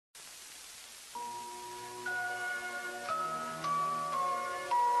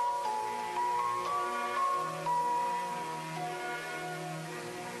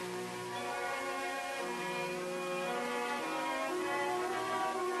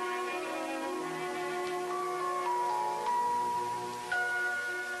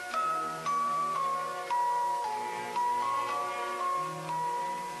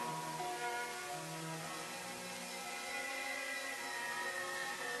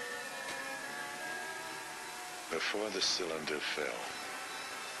Before the cylinder fell,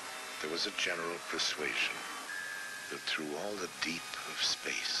 there was a general persuasion that through all the deep of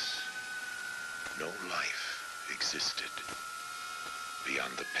space, no life existed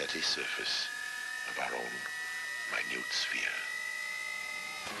beyond the petty surface of our own minute sphere.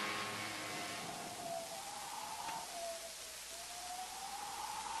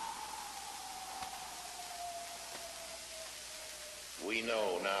 We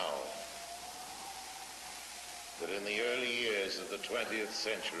know now that in the early years of the 20th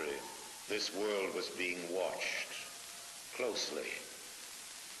century, this world was being watched closely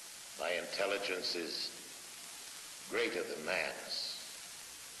by intelligences greater than man's.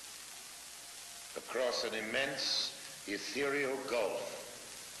 Across an immense ethereal gulf,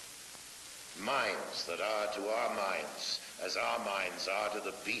 minds that are to our minds as our minds are to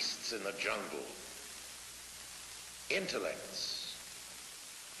the beasts in the jungle. Intellects,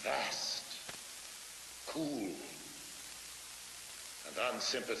 vast, cool, and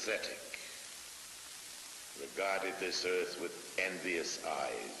unsympathetic, regarded this earth with envious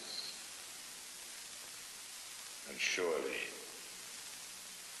eyes, and surely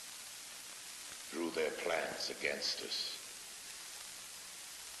drew their plans against us.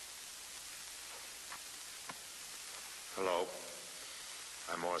 Hello,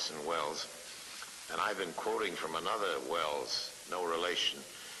 I'm Orson Welles, and I've been quoting from another Wells, no relation,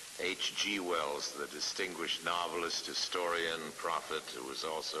 H.G. Wells, the distinguished novelist, historian, prophet, who was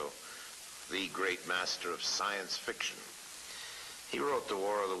also the great master of science fiction. He wrote The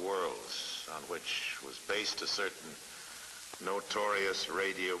War of the Worlds, on which was based a certain notorious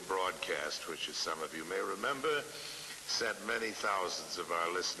radio broadcast, which, as some of you may remember, sent many thousands of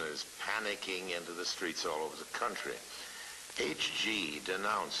our listeners panicking into the streets all over the country. H.G.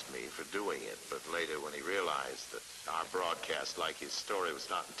 denounced me for doing it, but later when he realized that our broadcast, like his story, was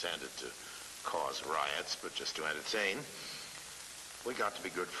not intended to cause riots, but just to entertain, we got to be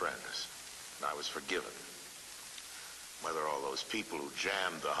good friends. I was forgiven. Whether all those people who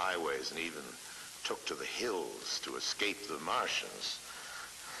jammed the highways and even took to the hills to escape the Martians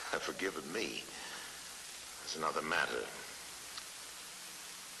have forgiven me is another matter.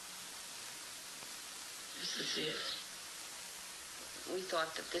 This is it. We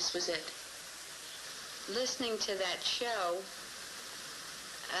thought that this was it. Listening to that show,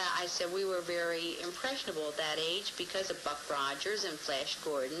 I said we were very impressionable at that age because of Buck Rogers and Flash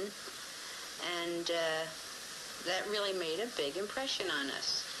Gordon, and that really made a big impression on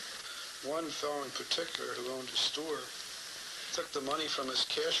us. One fellow in particular who owned a store took the money from his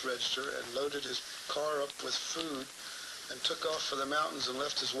cash register and loaded his car up with food and took off for the mountains and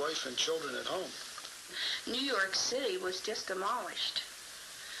left his wife and children at home. New York City was just demolished,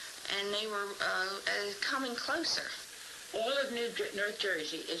 and they were coming closer. All of North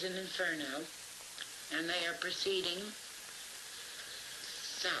Jersey is an inferno, and they are proceeding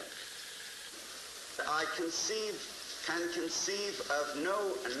south. I can conceive of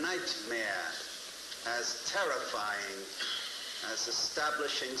no nightmare as terrifying as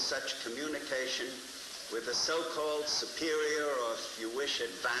establishing such communication with a so-called superior, or if you wish,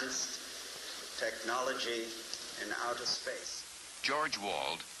 advanced technology in outer space. George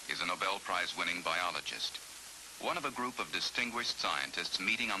Wald is a Nobel Prize-winning biologist, one of a group of distinguished scientists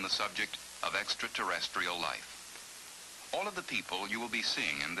meeting on the subject of extraterrestrial life. All of the people you will be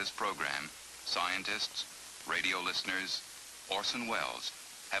seeing in this program, scientists, radio listeners, Orson Welles,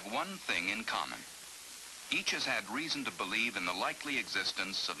 have one thing in common. Each has had reason to believe in the likely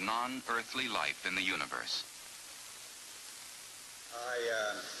existence of non-earthly life in the universe.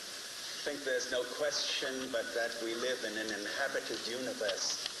 I think there's no question but that we live in an inhabited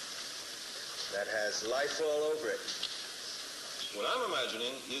universe that has life all over it. What I'm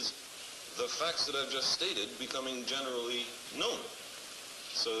imagining is the facts that I've just stated becoming generally known,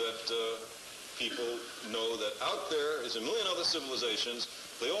 so that people know that out there is a million other civilizations.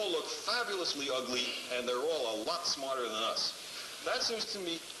 They all look fabulously ugly, and they're all a lot smarter than us. That seems to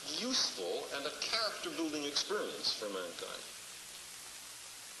me useful and a character-building experience for mankind.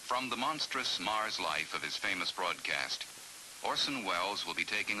 From the monstrous Mars life of his famous broadcast, Orson Welles will be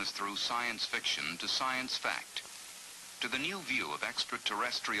taking us through science fiction to science fact, to the new view of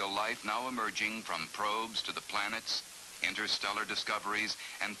extraterrestrial life now emerging from probes to the planets, interstellar discoveries,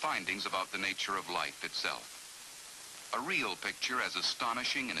 and findings about the nature of life itself. A real picture as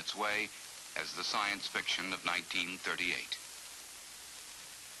astonishing in its way as the science fiction of 1938.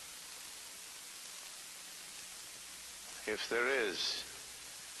 If there is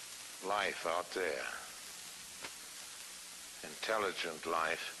life out there, intelligent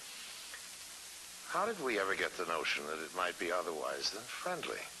life, how did we ever get the notion that it might be otherwise than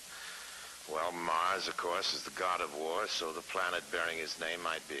friendly? Well, Mars, of course, is the god of war, so the planet bearing his name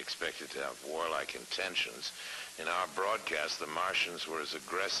might be expected to have warlike intentions. In our broadcast, the Martians were as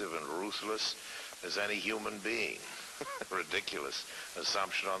aggressive and ruthless as any human being. Ridiculous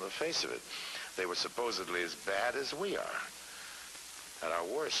assumption on the face of it. They were supposedly as bad as we are, at our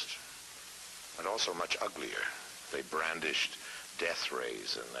worst, but also much uglier. They brandished death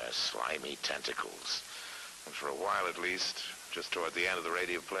rays in their slimy tentacles. And for a while at least, just toward the end of the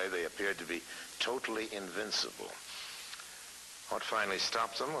radio play, they appeared to be totally invincible. What finally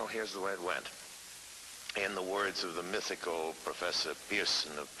stopped them? Well, here's the way it went. In the words of the mythical Professor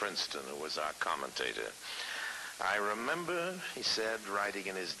Pearson of Princeton, who was our commentator, I remember, he said, writing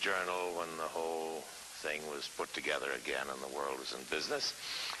in his journal when the whole thing was put together again and the world was in business,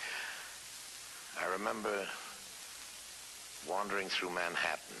 I remember wandering through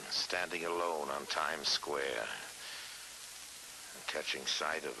Manhattan, standing alone on Times Square, and catching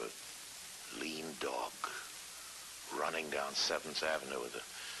sight of a lean dog running down 7th Avenue with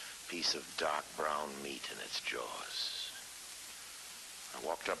a piece of dark brown meat in its jaws. I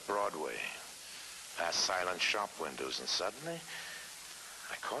walked up Broadway, past silent shop windows, and suddenly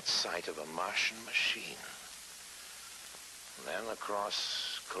I caught sight of a Martian machine. And then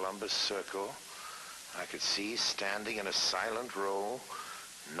across Columbus Circle, I could see, standing in a silent row,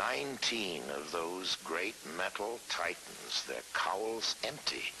 19 of those great metal titans, their cowls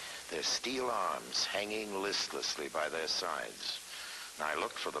empty, their steel arms hanging listlessly by their sides. And I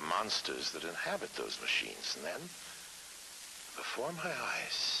looked for the monsters that inhabit those machines, and then, before my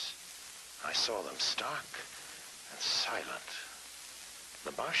eyes, I saw them stark and silent,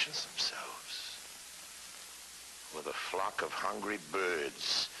 the Martians themselves, with a flock of hungry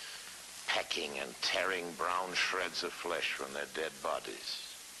birds pecking and tearing brown shreds of flesh from their dead bodies.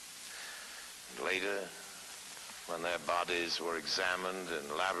 And later, when their bodies were examined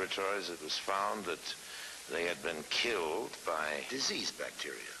in laboratories, it was found that they had been killed by disease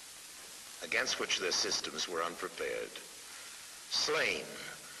bacteria, against which their systems were unprepared. Slain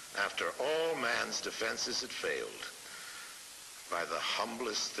after all man's defenses had failed by the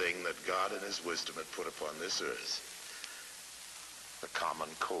humblest thing that God in his wisdom had put upon this earth, the common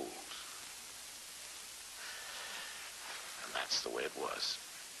cold. And that's the way it was.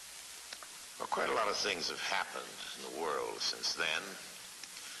 Well, quite a lot of things have happened in the world since then.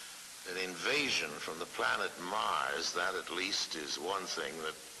 An invasion from the planet Mars, that at least is one thing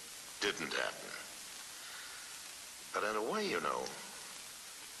that didn't happen. But in a way, you know,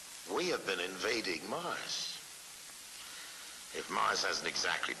 we have been invading Mars. If Mars hasn't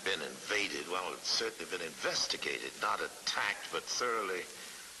exactly been invaded, well, it's certainly been investigated, not attacked, but thoroughly,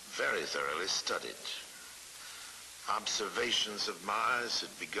 very thoroughly studied. Observations of Mars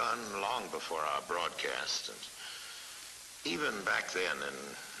had begun long before our broadcast, and even back then in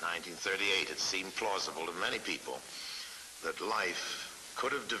 1938, it seemed plausible to many people that life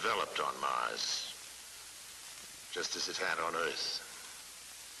could have developed on Mars, just as it had on Earth.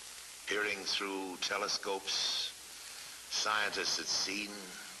 Peering through telescopes, scientists had seen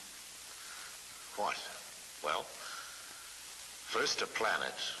what? Well, first a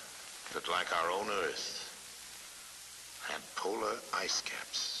planet that, like our own Earth, had polar ice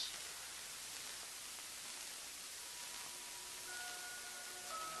caps.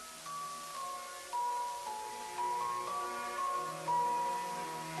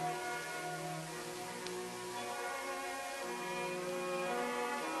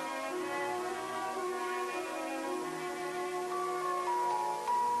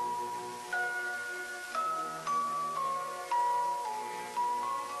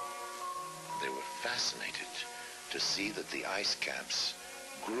 They were fascinated to see that the ice caps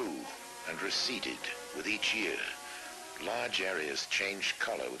grew and receded with each year. Large areas changed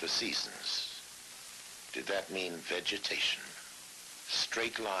color with the seasons. Did that mean vegetation?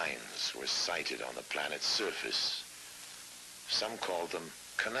 Straight lines were sighted on the planet's surface. Some called them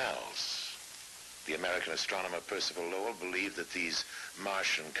canals. The American astronomer Percival Lowell believed that these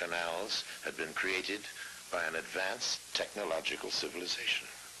Martian canals had been created by an advanced technological civilization.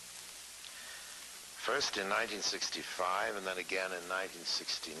 First in 1965 and then again in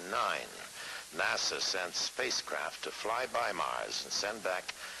 1969, NASA sent spacecraft to fly by Mars and send back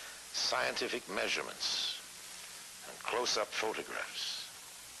scientific measurements and close-up photographs.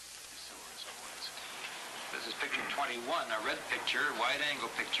 This is picture 21, a red picture, wide-angle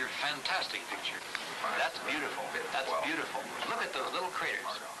picture, fantastic picture. That's beautiful. That's beautiful. Look at those little craters.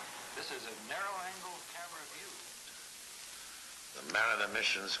 This is a narrow-angle camera view. The Mariner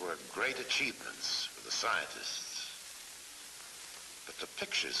missions were great achievements for the scientists. But the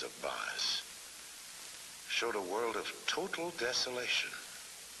pictures of Mars showed a world of total desolation.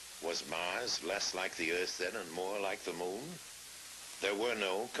 Was Mars less like the Earth then and more like the Moon? There were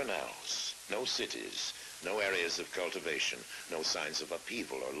no canals, no cities, no areas of cultivation, no signs of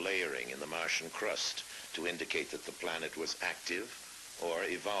upheaval or layering in the Martian crust to indicate that the planet was active or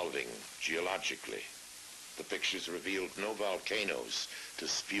evolving geologically. The pictures revealed no volcanoes to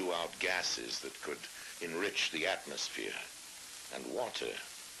spew out gases that could enrich the atmosphere. And water,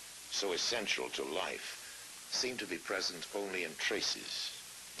 so essential to life, seemed to be present only in traces.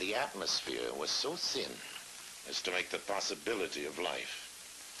 The atmosphere was so thin as to make the possibility of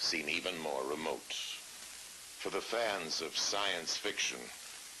life seem even more remote. For the fans of science fiction,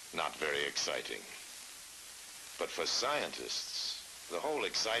 not very exciting. But for scientists, the whole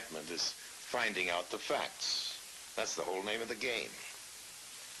excitement is finding out the facts. That's the whole name of the game.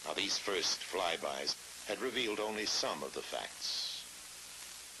 Now, these first flybys had revealed only some of the facts.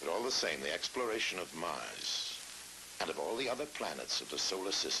 But all the same, the exploration of Mars and of all the other planets of the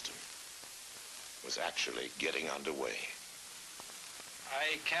solar system was actually getting underway.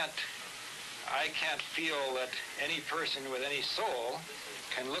 I can't feel that any person with any soul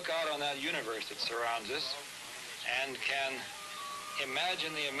can look out on that universe that surrounds us and can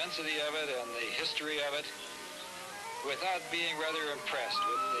imagine the immensity of it and the history of it without being rather impressed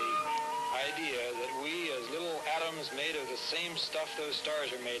with the idea that we, as little atoms made of the same stuff those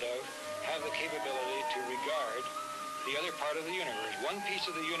stars are made of, have the capability to regard the other part of the universe. One piece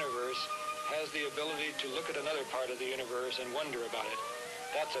of the universe has the ability to look at another part of the universe and wonder about it.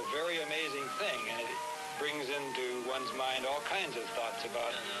 That's a very amazing thing, and it brings into one's mind all kinds of thoughts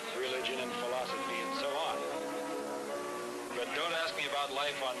about religion and philosophy and so on. But don't ask me about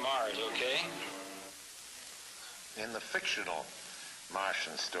life on Mars, okay? In the fictional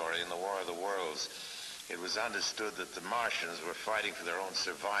Martian story, in the War of the Worlds, it was understood that the Martians were fighting for their own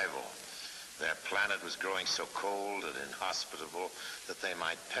survival. Their planet was growing so cold and inhospitable that they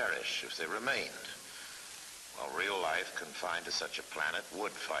might perish if they remained. Well, real life confined to such a planet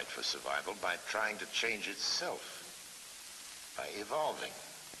would fight for survival by trying to change itself, by evolving.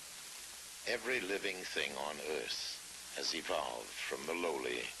 Every living thing on Earth has evolved from the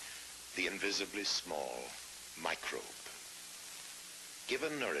lowly, the invisibly small microbe.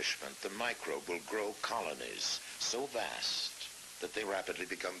 Given nourishment, the microbe will grow colonies so vast that they rapidly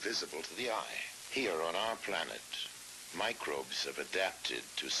become visible to the eye. Here on our planet, microbes have adapted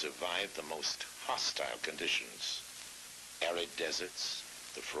to survive the most hostile conditions. Arid deserts,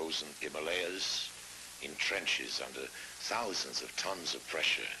 the frozen Himalayas, in trenches under thousands of tons of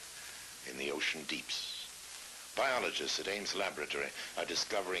pressure in the ocean deeps. Biologists at Ames Laboratory are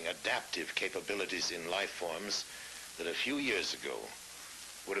discovering adaptive capabilities in life forms that a few years ago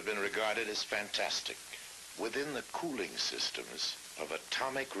would have been regarded as fantastic. Within the cooling systems of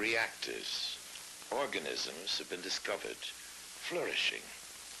atomic reactors, organisms have been discovered flourishing,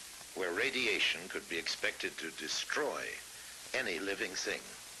 where radiation could be expected to destroy any living thing.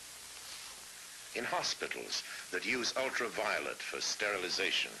 In hospitals that use ultraviolet for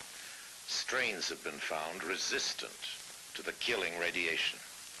sterilization, strains have been found resistant to the killing radiation.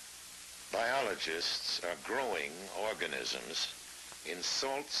 Biologists are growing organisms in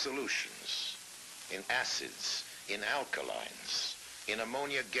salt solutions, in acids, in alkalines, in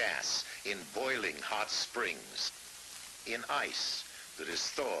ammonia gas, in boiling hot springs, in ice that is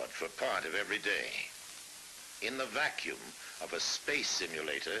thawed for part of every day. In the vacuum of a space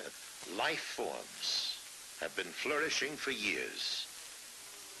simulator, life forms have been flourishing for years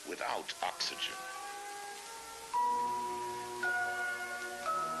without oxygen.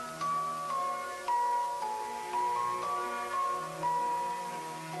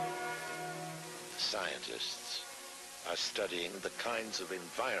 Scientists are studying the kinds of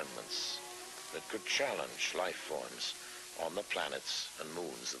environments that could challenge life forms on the planets and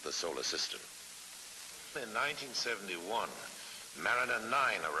moons of the solar system. In 1971, Mariner 9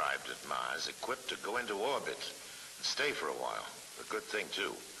 arrived at Mars, equipped to go into orbit and stay for a while. A good thing,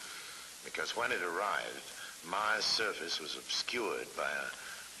 too, because when it arrived, Mars' surface was obscured by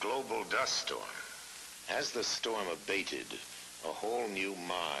a global dust storm. As the storm abated, a whole new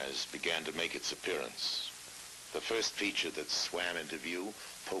Mars began to make its appearance. The first feature that swam into view,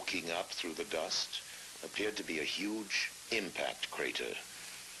 poking up through the dust, appeared to be a huge impact crater.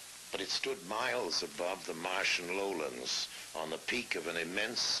 But it stood miles above the Martian lowlands on the peak of an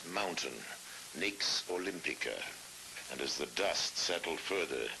immense mountain, Nix Olympica. And as the dust settled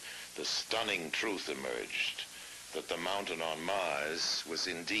further, the stunning truth emerged that the mountain on Mars was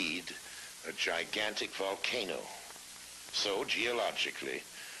indeed a gigantic volcano. So, geologically,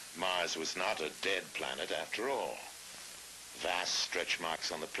 Mars was not a dead planet after all. Vast stretch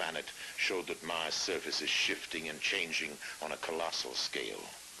marks on the planet showed that Mars' surface is shifting and changing on a colossal scale.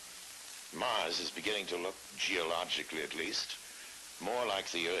 Mars is beginning to look, geologically at least, more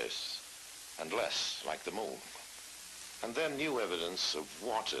like the Earth and less like the Moon. And then new evidence of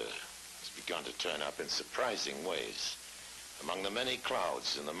water has begun to turn up in surprising ways. Among the many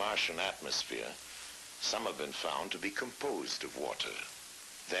clouds in the Martian atmosphere, some have been found to be composed of water.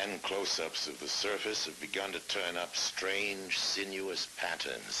 Then close-ups of the surface have begun to turn up strange, sinuous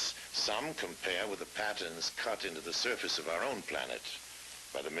patterns. Some compare with the patterns cut into the surface of our own planet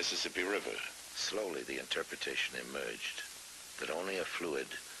by the Mississippi River. Slowly the interpretation emerged that only a fluid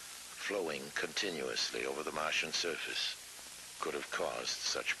flowing continuously over the Martian surface could have caused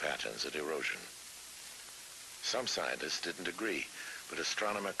such patterns of erosion. Some scientists didn't agree, but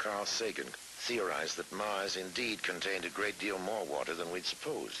astronomer Carl Sagan theorized that Mars indeed contained a great deal more water than we'd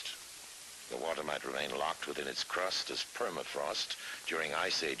supposed. The water might remain locked within its crust as permafrost during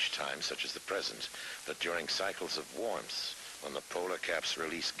ice age times such as the present, but during cycles of warmth, when the polar caps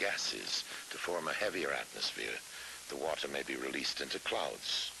release gases to form a heavier atmosphere, the water may be released into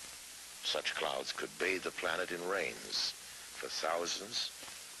clouds. Such clouds could bathe the planet in rains for thousands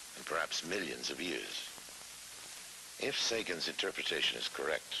and perhaps millions of years. If Sagan's interpretation is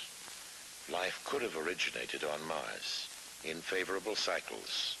correct, life could have originated on Mars in favorable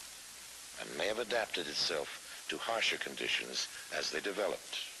cycles and may have adapted itself to harsher conditions as they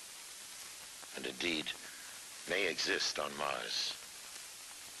developed, and indeed may exist on Mars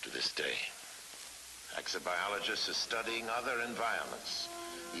to this day. Exobiologists are studying other environments,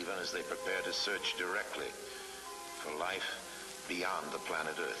 even as they prepare to search directly for life beyond the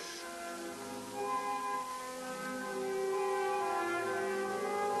planet Earth.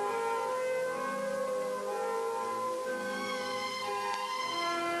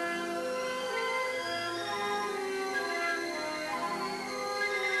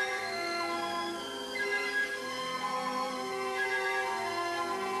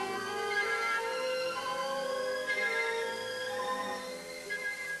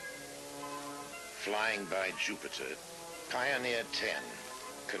 Flying by Jupiter, Pioneer 10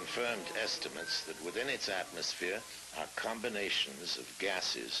 confirmed estimates that within its atmosphere are combinations of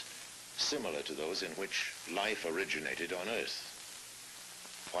gases similar to those in which life originated on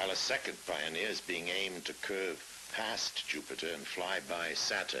Earth. While a second Pioneer is being aimed to curve past Jupiter and fly by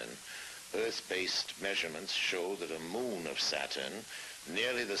Saturn, Earth-based measurements show that a moon of Saturn,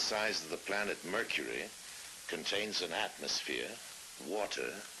 nearly the size of the planet Mercury, contains an atmosphere,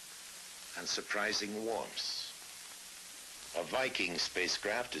 water, and surprising warmth. A Viking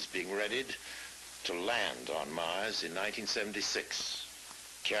spacecraft is being readied to land on Mars in 1976,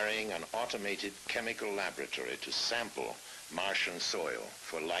 carrying an automated chemical laboratory to sample Martian soil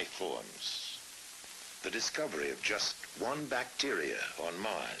for life forms. The discovery of just one bacteria on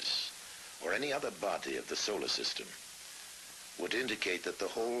Mars, or any other body of the solar system, would indicate that the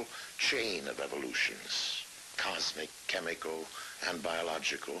whole chain of evolutions, cosmic, chemical, and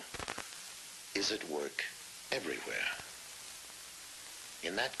biological, is at work everywhere.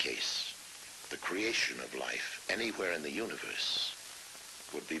 In that case, the creation of life anywhere in the universe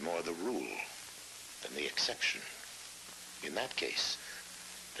would be more the rule than the exception. In that case,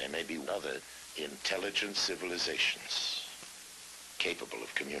 there may be other intelligent civilizations capable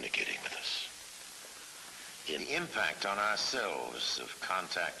of communicating with us. In the impact on ourselves of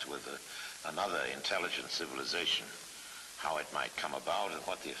contact with another intelligent civilization, how it might come about and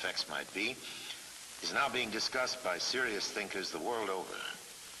what the effects might be, is now being discussed by serious thinkers the world over.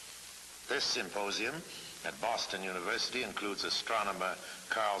 This symposium at Boston University includes astronomer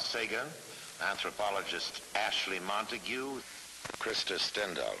Carl Sagan, anthropologist Ashley Montague. Krista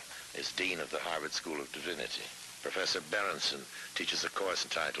Stendhal is Dean of the Harvard School of Divinity. Professor Berenson teaches a course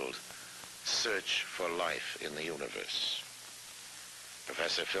entitled Search for Life in the Universe.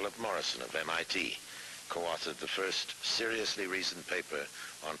 Professor Philip Morrison of MIT co-authored the first seriously reasoned paper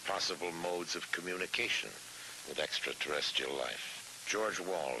on possible modes of communication with extraterrestrial life. George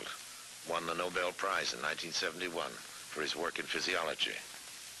Wald won the Nobel Prize in 1971 for his work in physiology.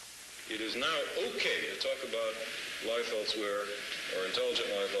 It is now okay to talk about life elsewhere or intelligent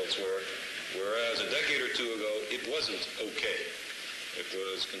life elsewhere, whereas a decade or two ago it wasn't okay. It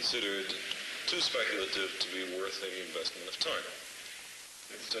was considered too speculative to be worth any investment of time.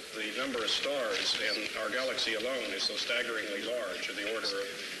 That the number of stars in our galaxy alone is so staggeringly large, in the order of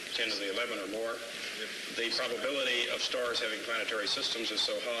 10 to the 11 or more. The probability of stars having planetary systems is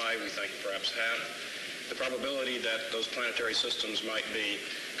so high, we think perhaps half. The probability that those planetary systems might be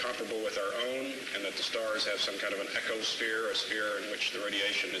comparable with our own, and that the stars have some kind of an ecosphere, a sphere in which the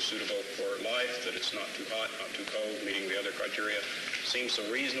radiation is suitable for life, that it's not too hot, not too cold, meeting the other criteria, seems so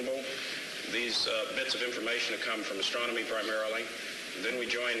reasonable. These bits of information have come from astronomy primarily. And then we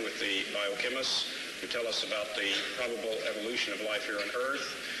join with the biochemists who tell us about the probable evolution of life here on Earth,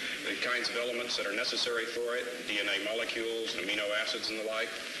 the kinds of elements that are necessary for it, DNA molecules, amino acids and the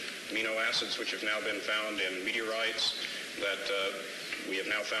like, amino acids which have now been found in meteorites, that we have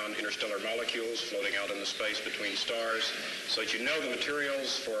now found interstellar molecules floating out into space between stars, so that you know the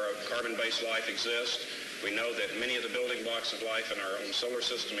materials for a carbon-based life exist. We know that many of the building blocks of life in our own solar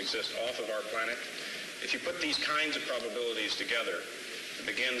system exist off of our planet. If you put these kinds of probabilities together, it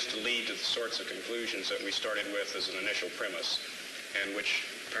begins to lead to the sorts of conclusions that we started with as an initial premise, and which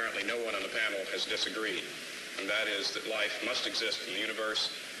apparently no one on the panel has disagreed. And that is that life must exist in the universe,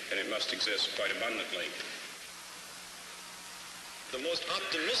 and it must exist quite abundantly. The most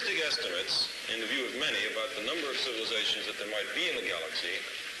optimistic estimates, in the view of many, about the number of civilizations that there might be in the galaxy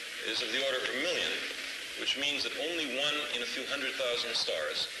is of the order of 1 million, which means that only one in a few 100,000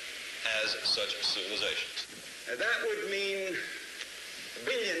 stars has such civilizations. That would mean a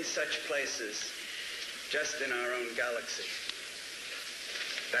billion such places just in our own galaxy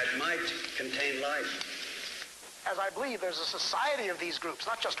that might contain life. As I believe there's a society of these groups,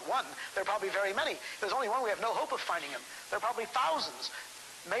 not just one. There are probably very many. If there's only one, we have no hope of finding him. There are probably thousands,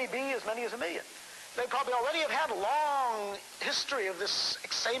 maybe as many as 1 million. They probably already have had a long history of this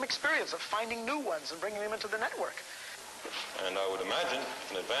same experience of finding new ones and bringing them into the network. And I would imagine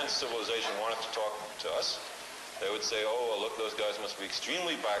if an advanced civilization wanted to talk to us, they would say, oh, well, look, those guys must be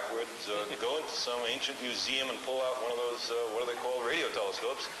extremely backwards. Go into some ancient museum and pull out one of those, what are they called, radio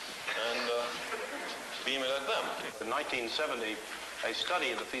telescopes, and beam it at them. In 1970, a study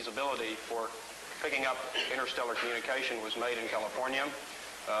of the feasibility for picking up interstellar communication was made in California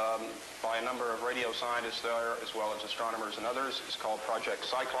by a number of radio scientists there, as well as astronomers and others. It's called Project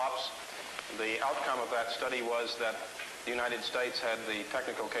Cyclops. The outcome of that study was that the United States had the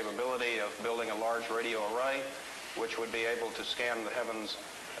technical capability of building a large radio array, which would be able to scan the heavens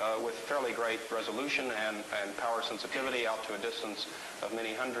with fairly great resolution and power sensitivity out to a distance of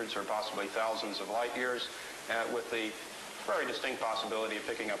many hundreds or possibly thousands of light years, with the very distinct possibility of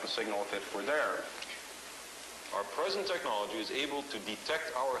picking up a signal if it were there. Our present technology is able to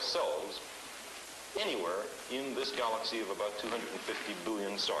detect ourselves anywhere in this galaxy of about 250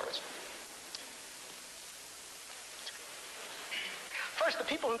 billion stars. First, the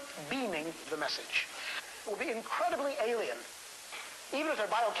people beaming the message will be incredibly alien. Even if their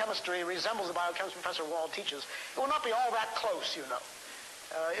biochemistry resembles the biochemistry Professor Wald teaches, it will not be all that close, you know.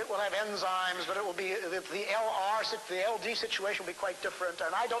 It will have enzymes, but it will be, the LD situation will be quite different,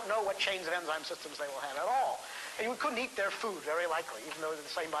 and I don't know what chains of enzyme systems they will have at all. And you couldn't eat their food, very likely, even though they're the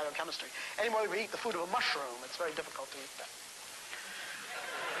same biochemistry. Any more than you could eat the food of a mushroom. It's very difficult to eat that.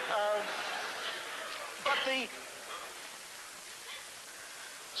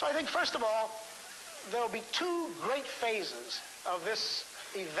 So I think, first of all, there will be two great phases of this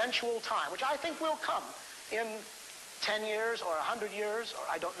eventual time, which I think will come in 10 years or 100 years, or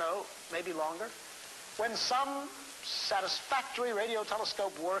I don't know, maybe longer, when some satisfactory radio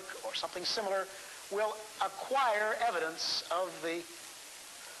telescope work or something similar will acquire evidence of the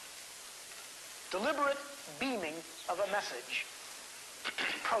deliberate beaming of a message,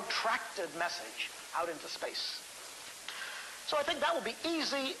 protracted message out into space. So I think that will be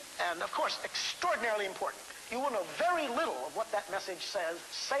easy and, of course, extraordinarily important. You will know very little of what that message says,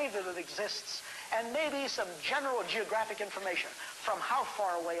 save that it exists, and maybe some general geographic information from how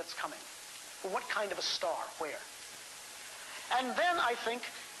far away it's coming, from what kind of a star, where. And then I think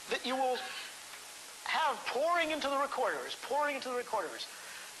that you will have pouring into the recorders,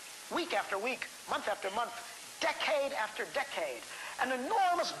 week after week, month after month, decade after decade, an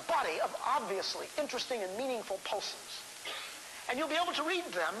enormous body of obviously interesting and meaningful pulses. And you'll be able to read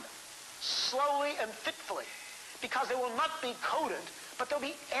them slowly and fitfully, because they will not be coded, but they'll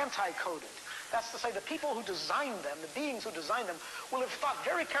be anti-coded. That's to say, the people who designed them, the beings who designed them, will have thought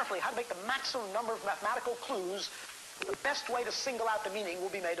very carefully how to make the maximum number of mathematical clues. The best way to single out the meaning will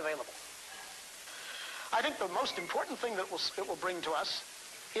be made available. I think the most important thing that it will bring to us,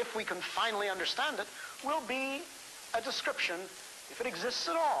 if we can finally understand it, will be a description, if it exists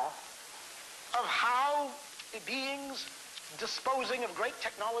at all, of how beings disposing of great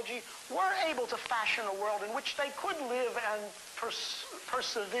technology were able to fashion a world in which they could live and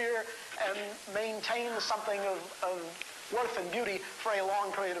persevere and maintain something of worth and beauty for a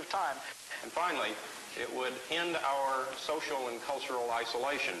long period of time. And finally, it would end our social and cultural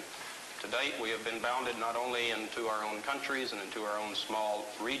isolation. To date, we have been bounded not only into our own countries and into our own small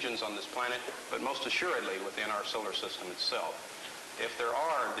regions on this planet, but most assuredly within our solar system itself. If there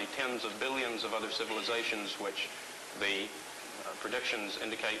are the tens of billions of other civilizations which the predictions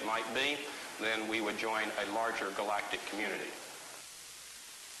indicate might be, then we would join a larger galactic community.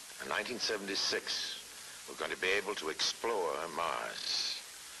 In 1976, we're going to be able to explore Mars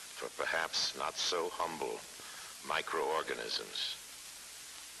for perhaps not so humble microorganisms.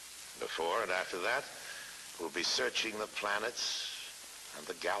 Before and after that, we'll be searching the planets and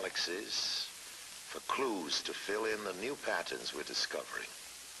the galaxies for clues to fill in the new patterns we're discovering.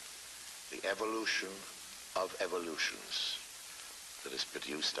 The evolution of evolutions that has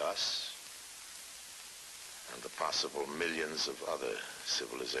produced us and the possible millions of other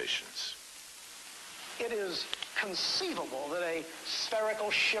civilizations. It is conceivable that a spherical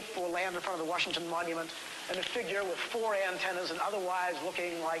ship will land in front of the Washington Monument and a figure with 4 antennas and otherwise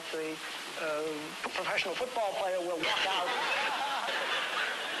looking like the professional football player will walk out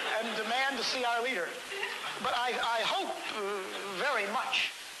and demand to see our leader. But I hope very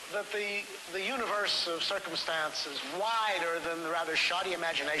much that the universe of circumstance is wider than the rather shoddy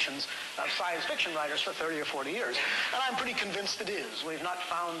imaginations of science fiction writers for 30 or 40 years. And I'm pretty convinced it is. We've not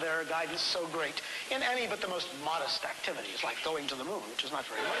found their guidance so great in any but the most modest activities, like going to the moon, which is not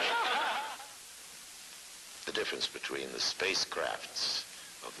very much. The difference between the spacecrafts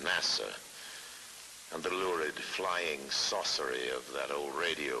of NASA and the lurid flying saucery of that old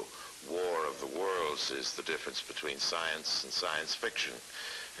radio War of the Worlds is the difference between science and science fiction.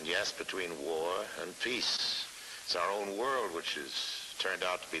 And yes, between war and peace. It's our own world which has turned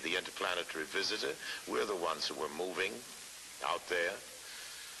out to be the interplanetary visitor. We're the ones who are moving out there,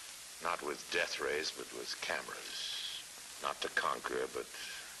 not with death rays, but with cameras. Not to conquer, but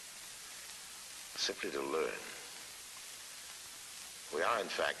simply to learn. We are, in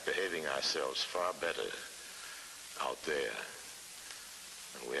fact, behaving ourselves far better out there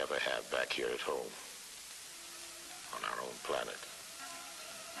than we ever have back here at home on our own planet.